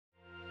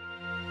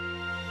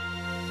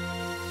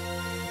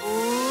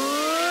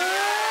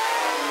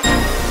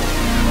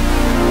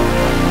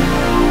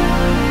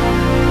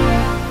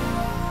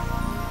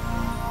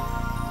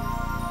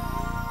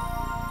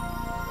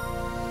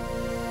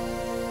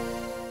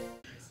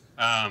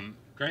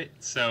Great.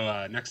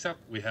 So next up,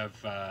 we have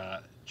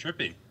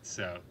tripping.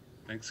 So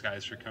thanks,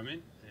 guys, for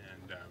coming.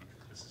 And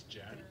this is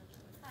Jen.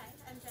 Hi,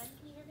 I'm Jen.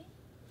 Can you hear me?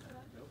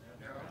 Hello?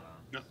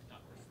 No.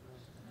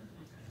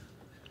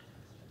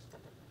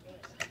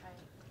 Great. All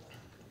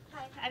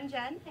right. Hi, I'm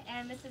Jen,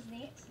 and this is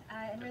Nate,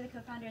 and we're the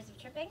co-founders of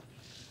Tripping.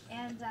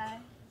 And as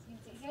you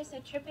can see here, so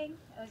Tripping,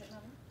 oh, is it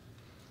normal?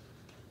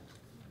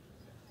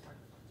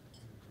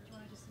 Do you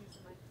want to just use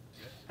the mic?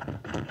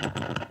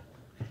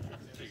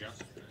 There you go.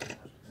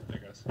 There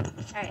it goes.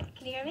 All right,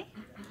 can you hear me?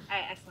 All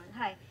right, excellent.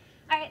 Hi.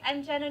 All right,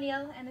 I'm Jen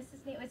O'Neill, and this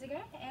is Nate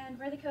Wiziger, and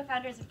we're the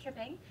co-founders of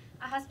Tripping,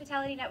 a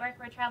hospitality network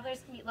where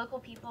travelers can meet local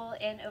people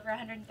in over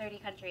 130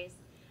 countries.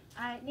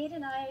 Nate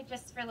and I,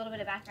 just for a little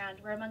bit of background,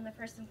 were among the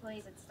first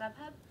employees at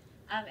StubHub,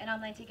 an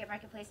online ticket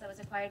marketplace that was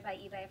acquired by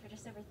eBay for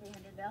just over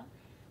 $300 million.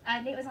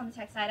 Nate was on the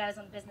tech side, I was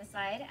on the business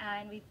side,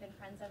 and we've been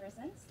friends ever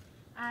since.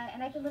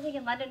 And I've been living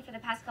in London for the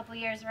past couple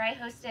years, where I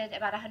hosted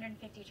about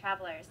 150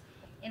 travelers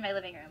in my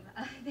living room.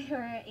 They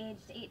were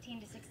aged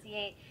 18 to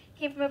 68,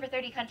 came from over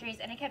 30 countries,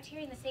 and I kept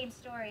hearing the same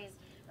stories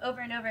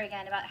over and over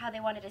again about how they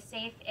wanted a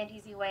safe and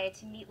easy way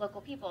to meet local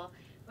people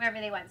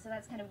wherever they went. So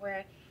that's kind of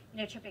where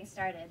Tripping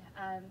started.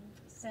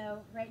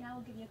 So right now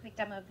we'll give you a quick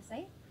demo of the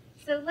site.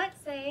 So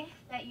let's say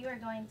that you are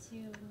going to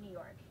New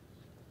York.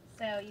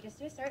 So you just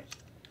do a search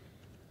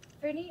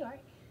for New York,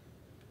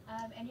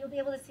 and you'll be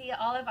able to see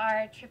all of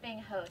our Tripping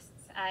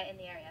hosts in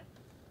the area.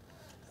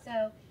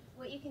 So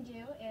what you can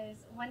do is,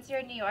 once you're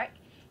in New York,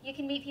 you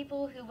can meet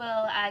people who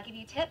will give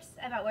you tips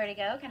about where to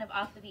go, kind of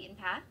off the beaten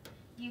path.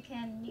 You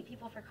can meet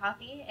people for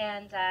coffee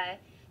and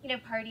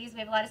parties. We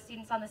have a lot of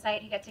students on the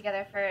site who get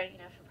together for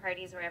for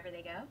parties wherever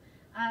they go.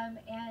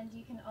 And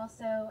you can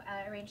also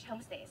arrange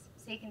homestays,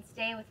 so you can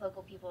stay with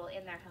local people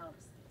in their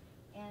homes.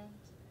 And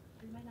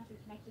we might not be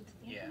connected to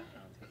the internet.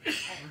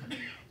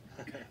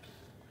 Okay.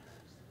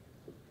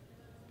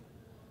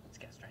 Let's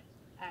guess, right?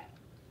 All right.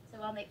 So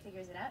while Nate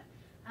figures it out.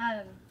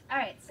 All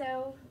right.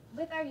 So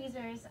with our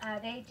users,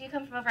 they do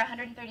come from over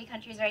 130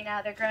 countries right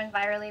now. They're growing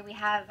virally. We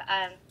have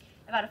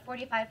about a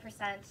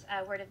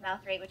 45% word of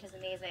mouth rate, which is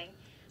amazing.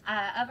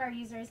 Of our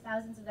users,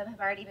 thousands of them have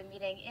already been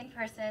meeting in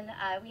person.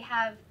 We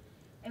have,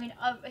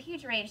 a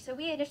huge range. So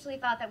we initially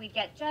thought that we'd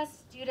get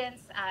just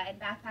students and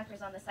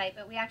backpackers on the site,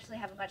 but we actually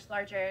have a much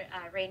larger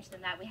range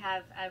than that. We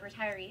have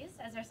retirees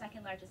as our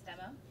second largest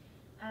demo.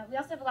 We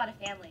also have a lot of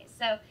families.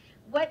 So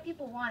what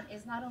people want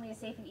is not only a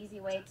safe and easy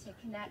way to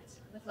connect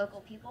with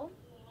local people,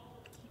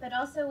 but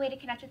also a way to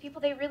connect with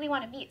people they really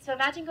want to meet. So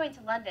imagine going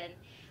to London,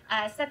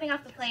 stepping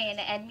off the plane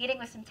and meeting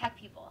with some tech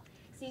people.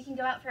 So you can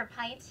go out for a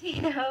pint,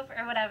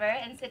 or whatever,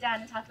 and sit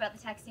down and talk about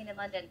the tech scene in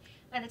London.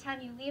 By the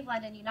time you leave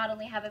London, you not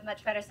only have a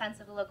much better sense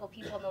of the local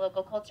people and the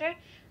local culture,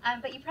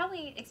 but you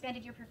probably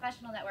expanded your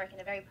professional network in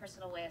a very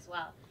personal way as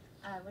well,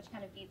 which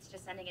kind of beats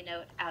just sending a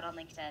note out on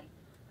LinkedIn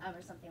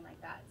or something like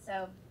that.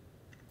 So,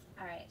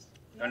 all right.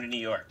 Going to New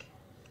York.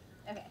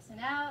 Okay, so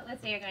now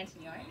let's say you're going to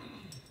New York.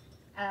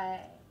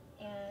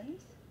 And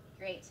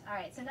great. All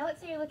right, so now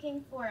let's say you're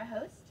looking for a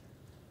host.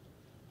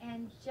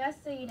 And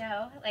just so you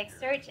know,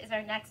 search is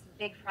our next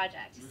big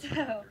project. So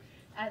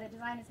the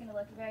design is going to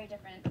look very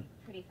different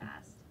pretty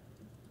fast.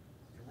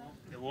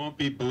 It won't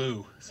be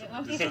blue. It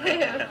won't be blue.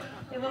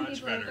 It won't be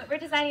blue. But we're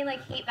designing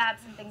heat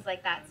maps and things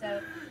like that.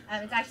 So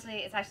it's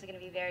actually going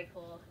to be very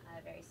cool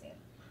very soon.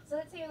 So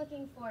let's say you're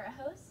looking for a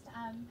host.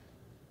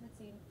 Let's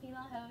see,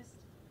 female host,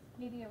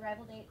 maybe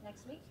arrival date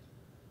next week.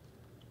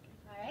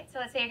 All right. So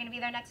let's say you're going to be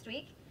there next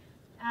week,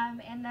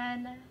 and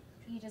then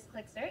you just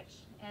click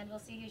search, and we'll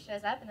see who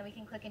shows up, and then we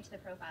can click into the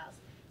profiles.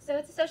 So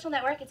it's a social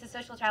network. It's a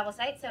social travel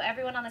site. So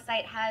everyone on the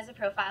site has a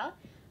profile.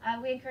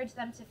 We encourage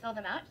them to fill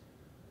them out.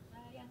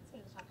 Yeah, let's go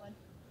to the top one.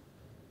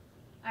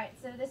 All right,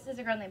 so this is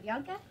a girl named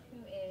Bianca, who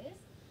is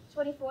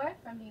 24,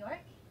 from New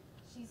York.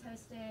 She's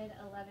hosted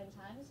 11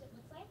 times, it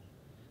looks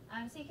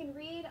like. So you can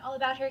read all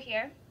about her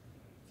here.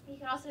 You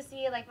can also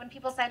see, when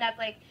people sign up,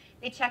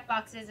 they check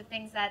boxes of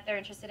things that they're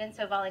interested in,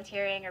 so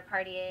volunteering or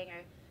partying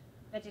or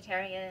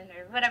vegetarian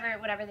or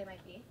whatever they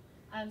might be.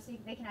 So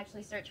they can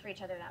actually search for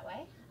each other that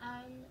way.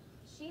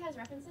 She has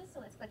references, so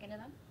let's click into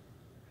them.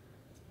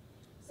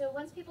 So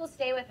once people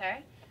stay with her,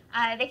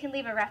 they can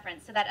leave a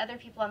reference so that other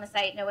people on the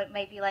site know what it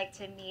might be like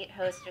to meet,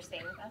 host, or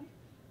stay with them.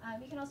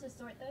 You can also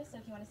sort those, so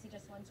if you want to see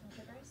just one swim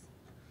trippers.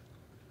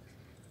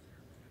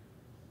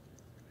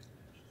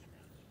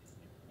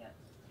 Yep.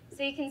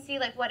 So you can see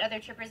what other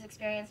trippers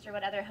experienced or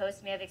what other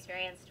hosts may have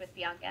experienced with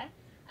Bianca.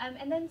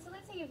 And then, so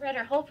let's say you've read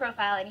her whole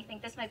profile and you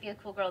think this might be a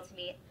cool girl to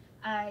meet.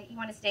 You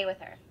want to stay with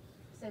her.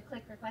 So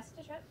click Request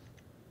a Trip.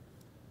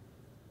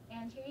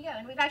 And here you go.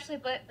 And we've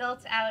actually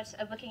built out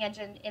a booking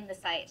engine in the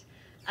site,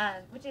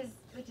 which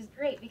is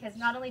great, because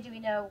not only do we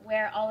know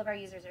where all of our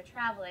users are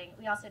traveling,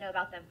 we also know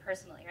about them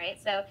personally, right?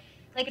 So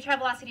like a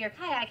Travelocity or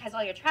Kayak has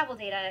all your travel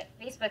data,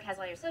 Facebook has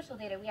all your social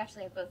data, we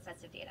actually have both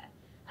sets of data,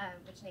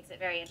 which makes it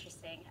very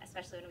interesting,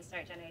 especially when we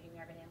start generating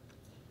revenue.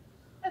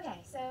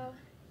 Okay, so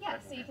yeah,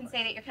 so you can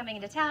say that you're coming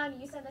into town,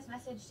 you send this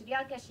message to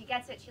Bianca, she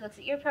gets it, she looks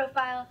at your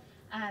profile,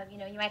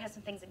 you might have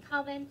some things in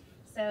common,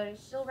 so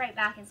she'll write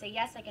back and say,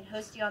 yes, I can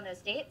host you on those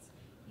dates.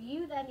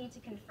 You then need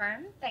to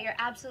confirm that you're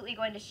absolutely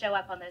going to show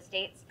up on those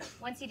dates.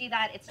 Once you do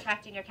that, it's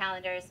tracked in your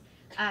calendars.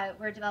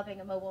 We're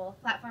developing a mobile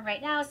platform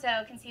right now,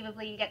 so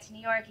conceivably you get to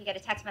New York, you get a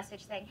text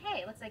message saying,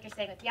 hey, it looks like you're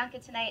staying with Bianca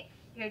tonight,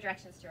 here are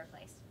directions to her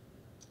place.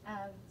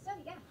 So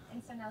yeah,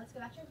 and so now let's go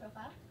back to her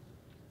profile.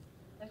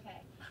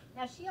 Okay,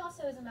 now she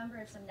also is a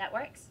member of some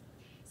networks.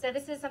 So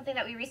this is something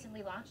that we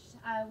recently launched.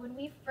 When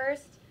we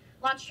first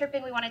launched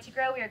Tripping, we wanted to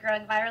grow, we were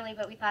growing virally,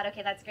 but we thought,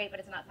 okay, that's great,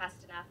 but it's not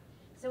fast enough.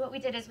 So what we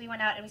did is we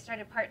went out and we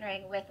started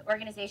partnering with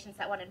organizations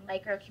that wanted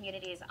micro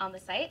communities on the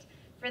site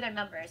for their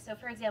members. So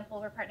for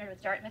example, we're partnered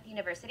with Dartmouth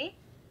University.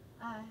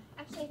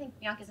 Actually, I think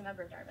Bianca's a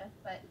member of Dartmouth,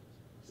 but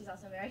she's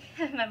also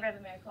a member of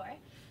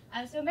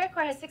AmeriCorps. So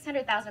AmeriCorps has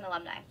 600,000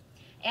 alumni.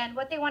 And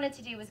what they wanted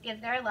to do was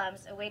give their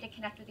alums a way to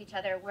connect with each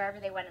other wherever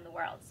they went in the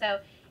world.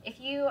 So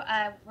if you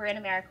were in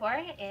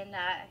AmeriCorps in,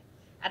 I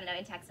don't know,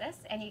 in Texas,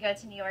 and you go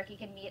to New York, you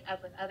can meet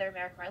up with other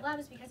AmeriCorps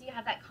alums because you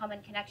have that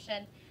common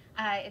connection.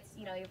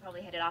 You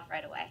probably hit it off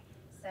right away.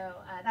 So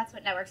that's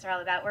what networks are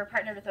all about. We're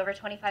partnered with over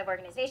 25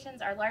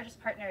 organizations. Our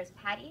largest partner is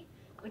PADI,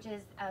 which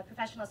is a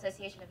Professional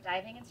Association of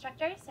Diving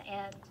Instructors,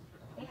 and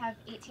they have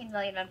 18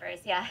 million members,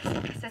 yeah,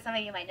 so some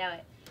of you might know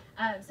it.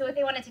 So what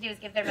they wanted to do is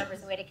give their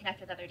members a way to connect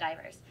with other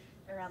divers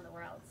around the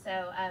world.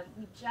 So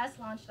we just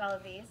launched all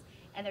of these,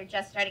 and they're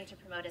just starting to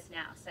promote us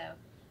now. So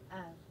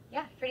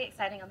yeah, pretty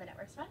exciting on the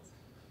networks front.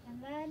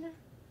 And then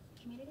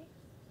community.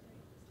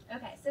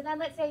 Okay, so then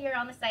let's say you're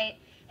on the site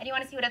and you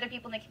want to see what other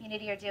people in the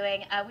community are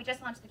doing. We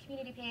just launched the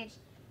community page.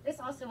 This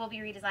also will be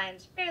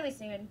redesigned fairly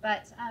soon,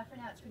 but for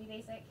now it's pretty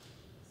basic.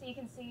 So you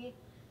can see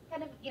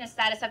kind of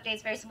status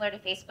updates, very similar to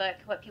Facebook,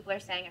 what people are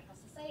saying across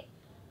the site.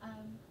 Do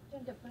you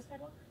want to do a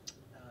postcard walk?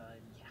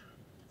 Yeah.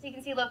 So you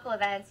can see local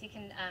events. You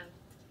can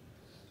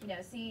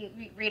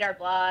read our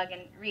blog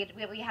and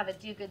we have a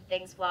Do Good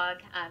Things blog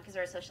because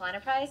we're a social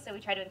enterprise. So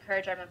we try to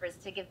encourage our members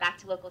to give back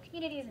to local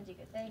communities and do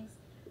good things.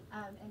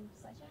 And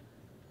slideshow.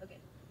 Okay.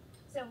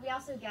 So we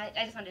also get,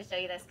 I just wanted to show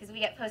you this because we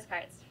get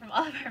postcards from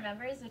all of our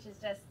members, which is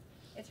just,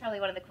 it's probably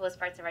one of the coolest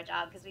parts of our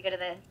job because we go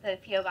to the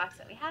P.O. box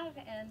that we have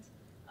and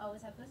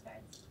always have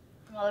postcards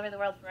from all over the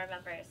world from our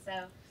members. So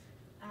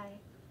I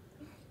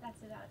think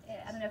that's about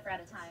it. I don't know if we're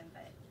out of time,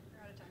 but.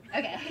 We're out of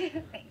time.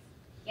 Okay, thanks.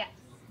 Yes.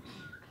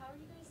 How are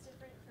you guys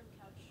different from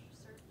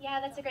Couchsurfing? Yeah,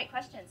 that's a great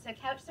question. So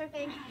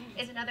Couchsurfing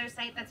is another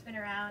site that's been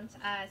around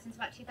since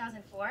about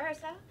 2004 or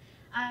so.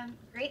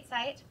 Great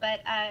site,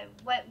 but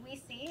what we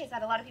see is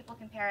that a lot of people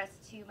compare us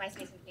to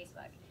MySpace and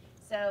Facebook.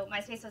 So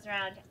MySpace was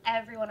around,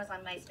 everyone was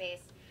on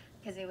MySpace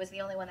because it was the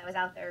only one that was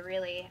out there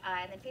really.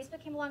 And then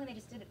Facebook came along and they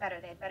just did it better.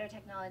 They had better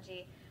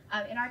technology.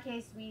 In our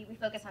case, we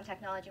focus on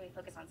technology and we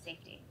focus on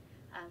safety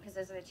because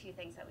those are the two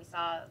things that we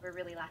saw were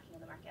really lacking in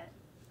the market.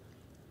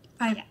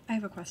 I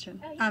have a question.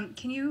 Oh, yeah.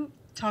 Can you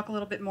talk a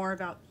little bit more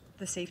about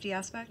the safety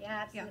aspect?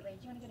 Yeah, absolutely. Do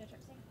you want to go to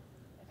trip safe?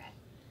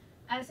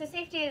 Okay. So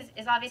safety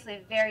is obviously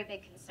a very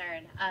big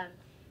concern.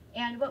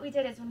 And what we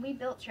did is when we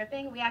built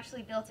Tripping, we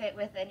actually built it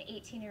with an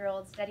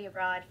 18-year-old study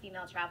abroad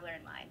female traveler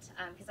in mind,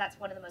 because that's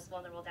one of the most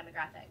vulnerable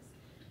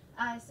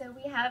demographics. So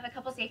we have a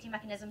couple safety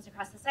mechanisms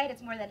across the site.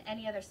 It's more than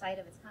any other site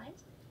of its kind.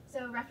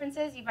 So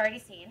references you've already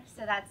seen.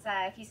 So that's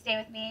if you stay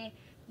with me,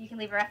 you can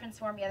leave a reference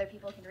for me. Other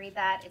people can read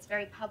that. It's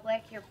very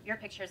public. Your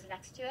picture is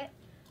next to it.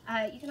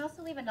 You can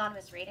also leave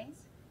anonymous ratings.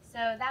 So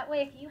that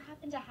way, if you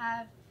happen to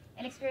have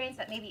an experience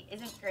that maybe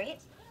isn't great,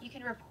 you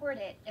can report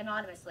it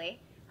anonymously.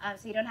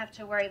 So you don't have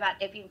to worry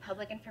about it being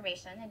public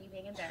information and you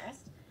being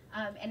embarrassed.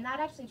 And that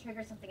actually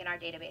triggers something in our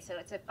database. So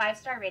it's a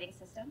 5-star rating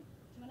system. Do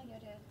you want to go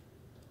to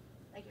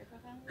like your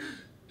profile?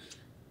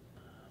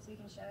 So you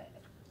can show it.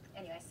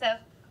 Anyway, so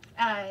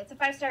it's a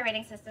 5-star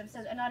rating system.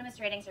 So anonymous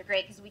ratings are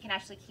great because we can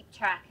actually keep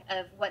track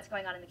of what's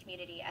going on in the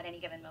community at any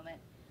given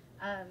moment.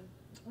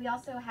 We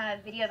also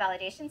have video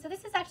validation. So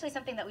this is actually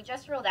something that we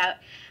just rolled out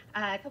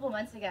a couple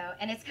months ago,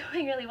 and it's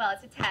going really well.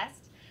 It's a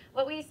test.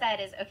 What we said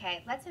is,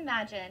 okay, let's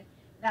imagine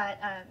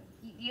that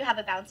you have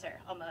a bouncer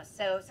almost,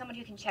 so someone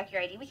who can check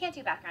your ID. We can't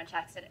do background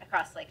checks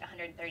across like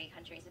 130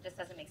 countries. It just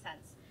doesn't make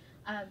sense.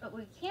 But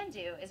what we can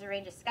do is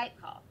arrange a Skype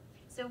call.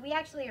 So we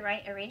actually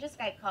arrange a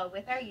Skype call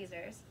with our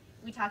users.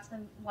 We talk to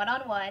them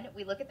one-on-one.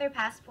 We look at their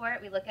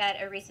passport. We look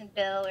at a recent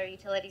bill or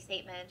utility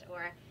statement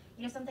or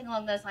something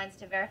along those lines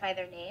to verify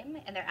their name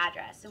and their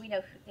address. So we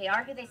know they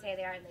are who they say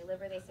they are and they live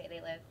where they say they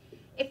live.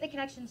 If the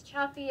connection's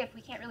choppy, if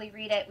we can't really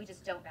read it, we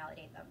just don't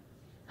validate them.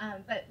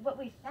 But what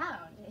we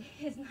found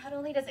is not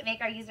only does it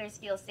make our users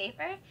feel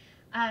safer,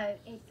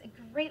 it's a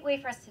great way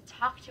for us to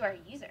talk to our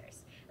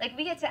users. Like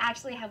we get to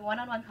actually have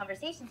one-on-one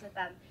conversations with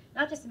them,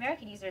 not just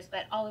American users,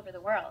 but all over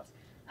the world.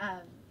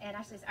 And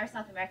actually our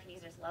South American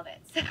users love it.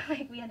 So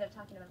like we end up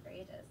talking to them for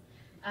ages.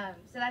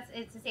 So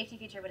it's a safety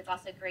feature, but it's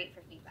also great for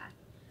feedback.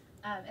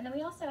 And then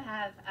we also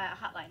have a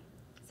hotline.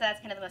 So that's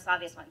kind of the most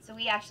obvious one. So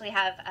we actually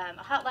have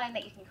a hotline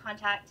that you can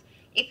contact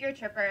if you're a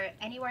tripper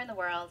anywhere in the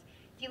world.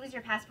 If you lose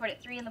your passport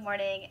at 3 in the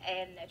morning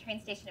in a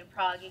train station in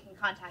Prague, you can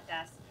contact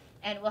us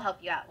and we'll help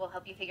you out. We'll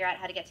help you figure out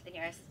how to get to the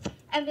nearest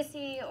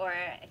embassy, or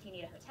if you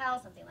need a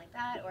hotel, something like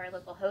that, or a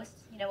local host,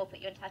 we'll put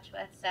you in touch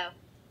with. So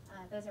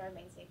those are our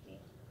main safety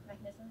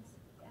mechanisms.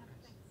 Yeah.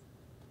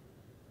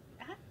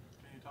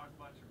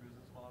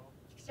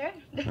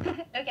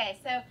 Okay,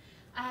 so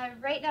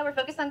right now we're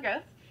focused on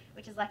growth,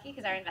 which is lucky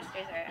because our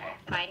investors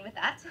are fine with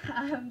that.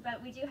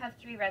 But we do have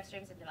 3 rev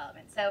streams in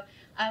development. So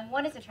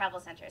one is a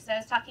travel center. So I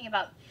was talking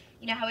about,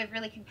 how we have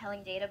really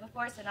compelling data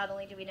before. So not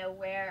only do we know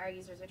where our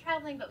users are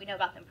traveling, but we know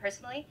about them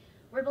personally.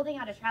 We're building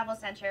out a travel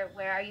center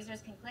where our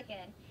users can click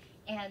in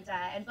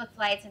and book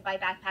flights and buy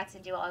backpacks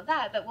and do all of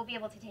that. But we'll be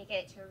able to take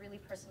it to a really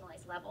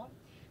personalized level,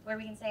 where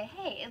we can say,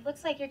 hey, it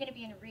looks like you're going to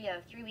be in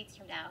Rio 3 weeks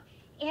from now,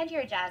 and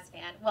you're a jazz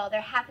fan. Well,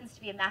 there happens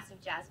to be a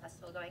massive jazz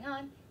festival going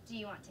on. Do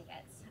you want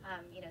tickets?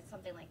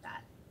 Something like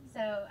that.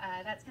 So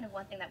that's kind of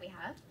one thing that we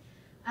have.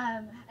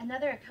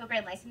 Another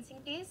co-brand licensing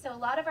fees. So a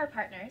lot of our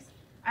partners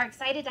are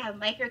excited to have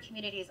micro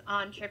communities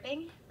on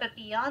Tripping, but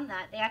beyond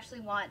that, they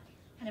actually want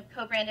kind of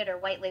co-branded or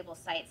white label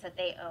sites that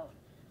they own.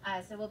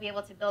 So we'll be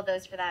able to build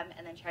those for them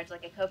and then charge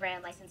like a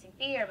co-brand licensing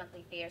fee or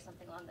monthly fee or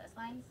something along those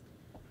lines.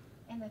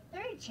 And the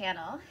third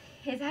channel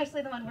is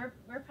actually the one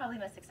we're probably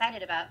most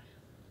excited about.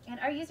 And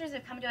our users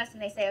have come to us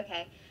and they say,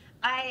 okay,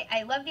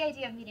 I love the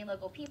idea of meeting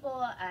local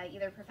people,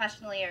 either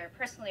professionally or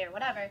personally or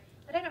whatever,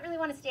 but I don't really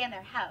want to stay in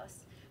their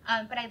house.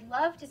 But I'd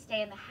love to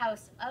stay in the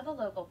house of a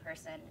local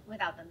person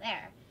without them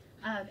there.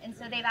 And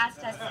so they've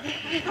asked us,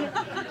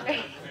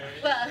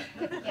 well,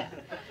 yeah.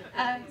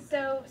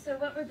 So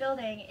what we're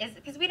building is,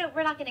 because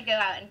we're not going to go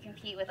out and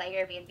compete with like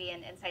Airbnb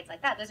and sites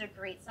like that. Those are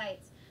great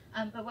sites.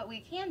 But what we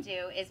can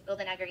do is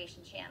build an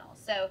aggregation channel.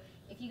 So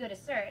if you go to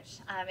search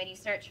and you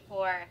search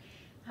for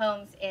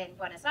homes in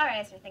Buenos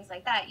Aires or things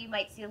like that, you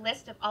might see a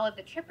list of all of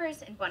the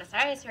trippers in Buenos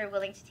Aires who are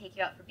willing to take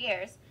you out for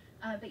beers.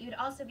 But you'd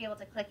also be able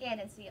to click in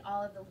and see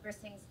all of the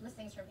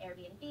listings from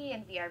Airbnb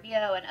and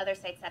VRBO and other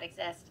sites that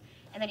exist.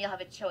 And then you'll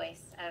have a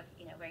choice of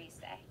where you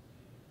stay.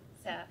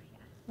 So yeah.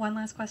 One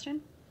last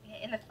question.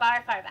 In the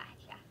far, far back,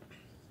 yeah.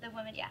 The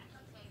woman, yeah.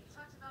 Okay, you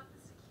talked about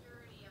the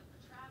security of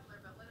the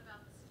traveler, but what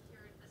about the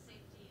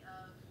safety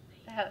of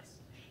The host.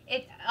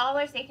 All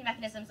our safety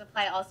mechanisms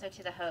apply also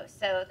to the host.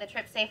 So the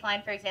Trip Safe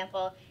line, for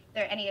example, if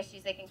there are any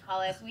issues, they can call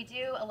us. We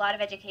do a lot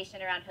of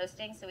education around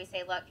hosting. So we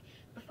say, look,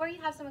 before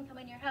you have someone come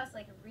in your house,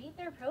 read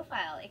their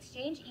profile,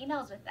 exchange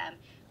emails with them.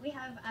 We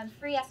have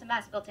free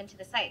SMS built into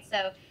the site.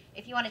 So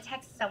if you want to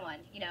text someone,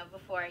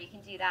 before, you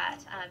can do that.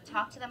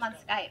 Talk to them on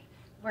Skype.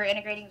 We're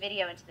integrating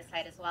video into the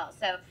site as well.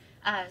 So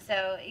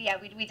yeah,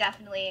 we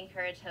definitely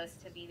encourage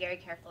hosts to be very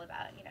careful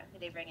about, who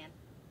they bring in.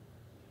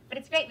 But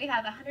it's great. We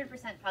have 100%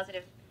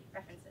 positive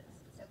references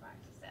so far.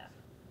 So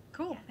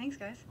Cool. Yeah. Thanks,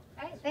 guys.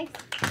 all right, thanks.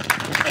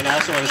 And I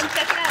also want to Check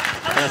it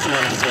out. I also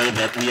want to say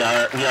that we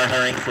are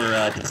hiring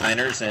for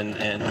designers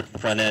and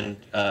front end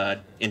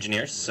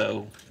engineers.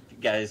 So if you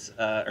guys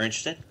are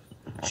interested,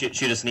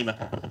 shoot us an email.